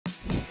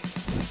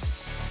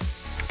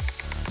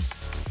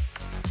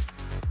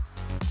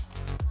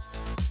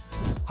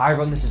Hi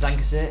everyone, this is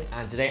Angus here,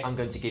 and today I'm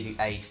going to give you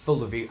a full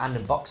review and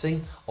unboxing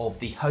of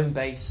the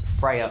Homebase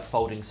Freya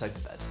folding sofa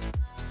bed.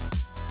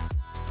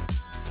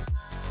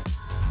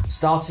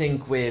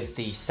 Starting with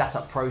the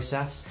setup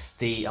process,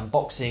 the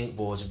unboxing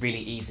was really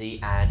easy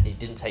and it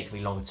didn't take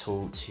me long at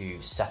all to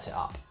set it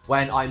up.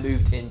 When I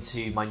moved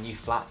into my new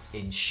flat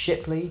in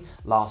Shipley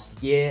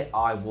last year,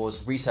 I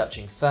was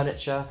researching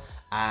furniture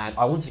and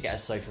I wanted to get a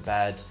sofa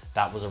bed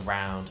that was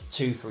around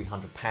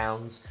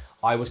 £200–300.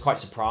 I was quite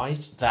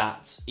surprised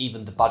that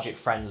even the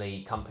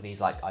budget-friendly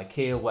companies like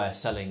IKEA were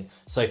selling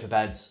sofa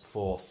beds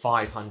for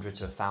 £500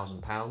 to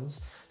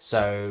 £1,000.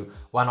 So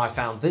when I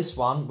found this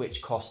one,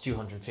 which cost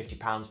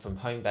 £250 from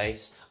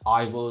Homebase,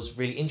 I was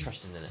really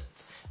interested in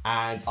it.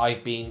 And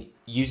I've been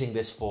using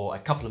this for a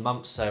couple of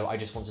months, so I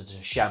just wanted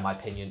to share my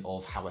opinion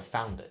of how I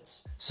found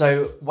it.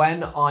 So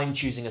when I'm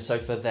choosing a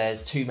sofa,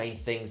 there's two main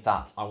things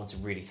that I want to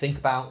really think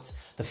about.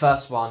 The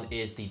first one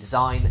is the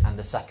design and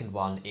the second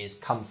one is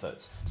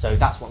comfort. So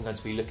that's what I'm going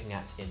to be looking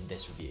at in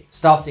this review.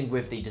 Starting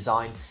with the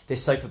design,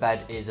 this sofa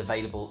bed is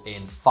available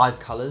in 5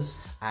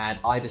 colours and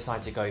I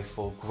decided to go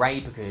for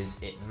grey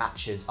because it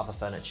matches other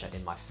furniture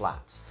in my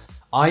flat.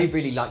 I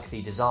really like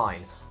the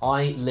design.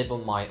 I live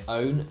on my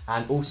own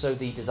and also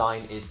the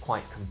design is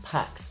quite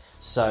compact,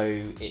 so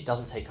it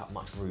doesn't take up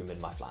much room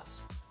in my flat.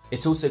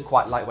 It's also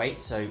quite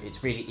lightweight, so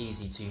it's really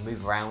easy to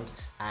move around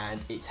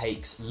and it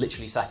takes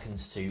literally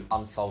seconds to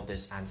unfold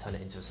this and turn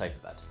it into a sofa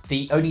bed.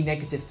 The only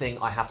negative thing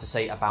I have to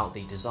say about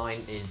the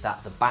design is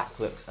that the back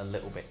looks a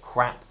little bit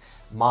crap.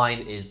 Mine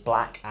is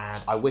black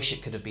and I wish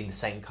it could have been the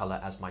same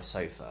colour as my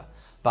sofa.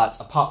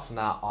 But apart from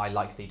that, I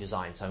like the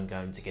design, so I'm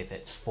going to give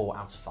it 4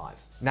 out of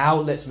 5. Now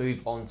let's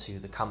move on to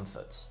the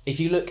comfort. If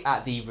you look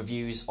at the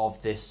reviews of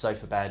this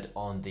sofa bed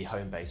on the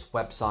Homebase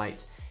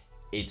website,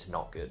 it's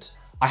not good.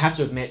 I have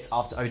to admit,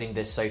 after owning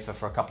this sofa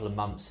for a couple of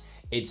months,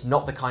 it's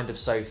not the kind of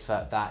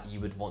sofa that you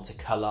would want to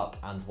curl up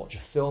and watch a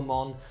film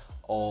on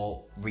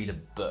or read a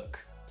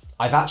book.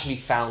 I've actually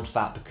found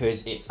that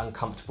because it's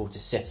uncomfortable to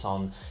sit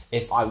on,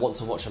 if I want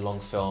to watch a long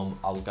film,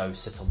 I'll go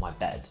sit on my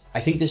bed. I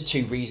think there's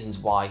 2 reasons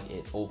why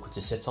it's awkward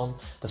to sit on.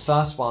 The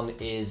first one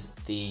is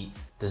the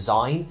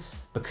design.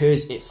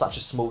 Because it's such a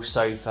small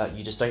sofa,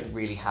 you just don't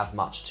really have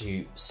much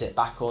to sit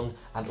back on,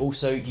 and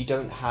also you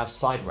don't have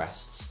side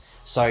rests.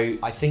 So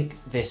I think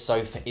this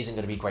sofa isn't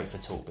going to be great for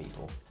tall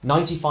people.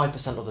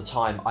 95% of the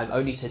time, I'm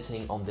only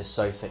sitting on this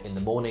sofa in the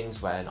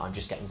mornings when I'm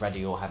just getting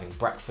ready or having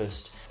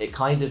breakfast. It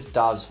kind of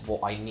does what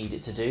I need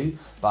it to do,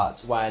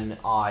 but when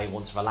I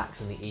want to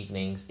relax in the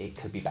evenings, it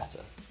could be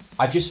better.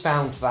 I've just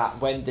found that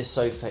when this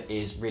sofa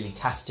is really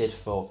tested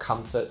for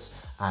comfort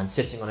and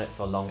sitting on it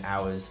for long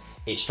hours,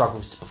 it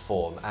struggles to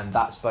perform, and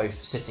that's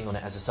both sitting on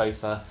it as a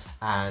sofa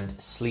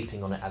and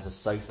sleeping on it as a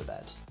sofa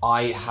bed.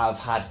 I have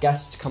had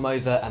guests come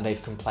over and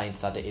they've complained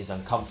that it is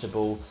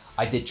uncomfortable.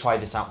 I did try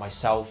this out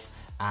myself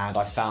and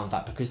I found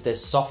that because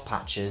there's soft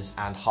patches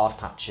and hard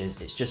patches,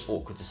 it's just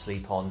awkward to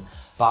sleep on.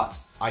 But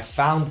I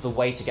found the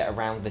way to get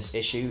around this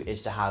issue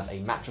is to have a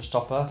mattress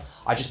topper.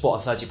 I just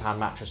bought a £30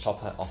 mattress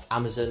topper off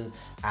Amazon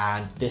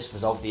and this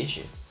resolved the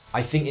issue.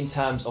 I think in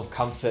terms of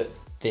comfort,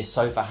 this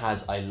sofa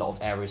has a lot of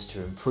areas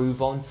to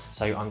improve on,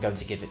 so I'm going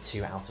to give it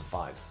 2 out of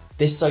 5.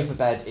 This sofa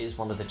bed is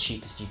one of the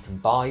cheapest you can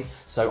buy,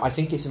 so I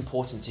think it's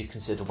important to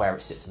consider where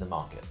it sits in the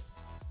market.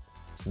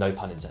 No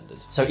pun intended.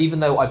 So even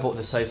though I bought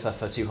the sofa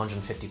for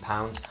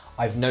 £250,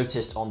 I've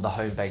noticed on the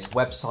Homebase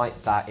website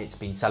that it's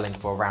been selling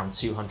for around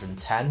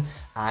 £210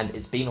 and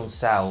it's been on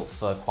sale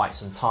for quite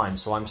some time,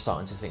 so I'm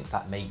starting to think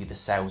that maybe the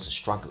sales are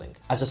struggling.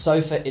 As a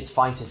sofa, it's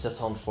fine to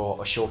sit on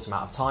for a short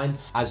amount of time.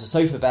 As a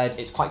sofa bed,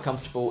 it's quite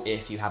comfortable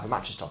if you have a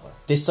mattress topper.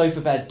 This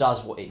sofa bed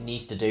does what it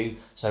needs to do,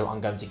 so I'm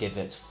going to give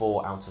it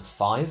 4 out of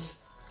 5.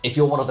 If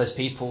you're one of those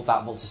people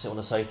that want to sit on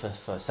a sofa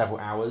for several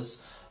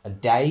hours a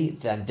day,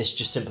 then this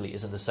just simply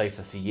isn't the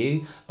sofa for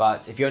you.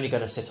 But if you're only going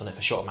to sit on it for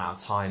a short amount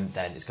of time,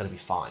 then it's going to be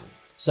fine.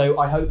 So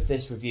I hope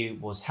this review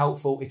was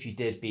helpful. If you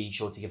did, be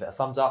sure to give it a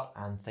thumbs up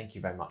and thank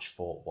you very much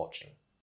for watching.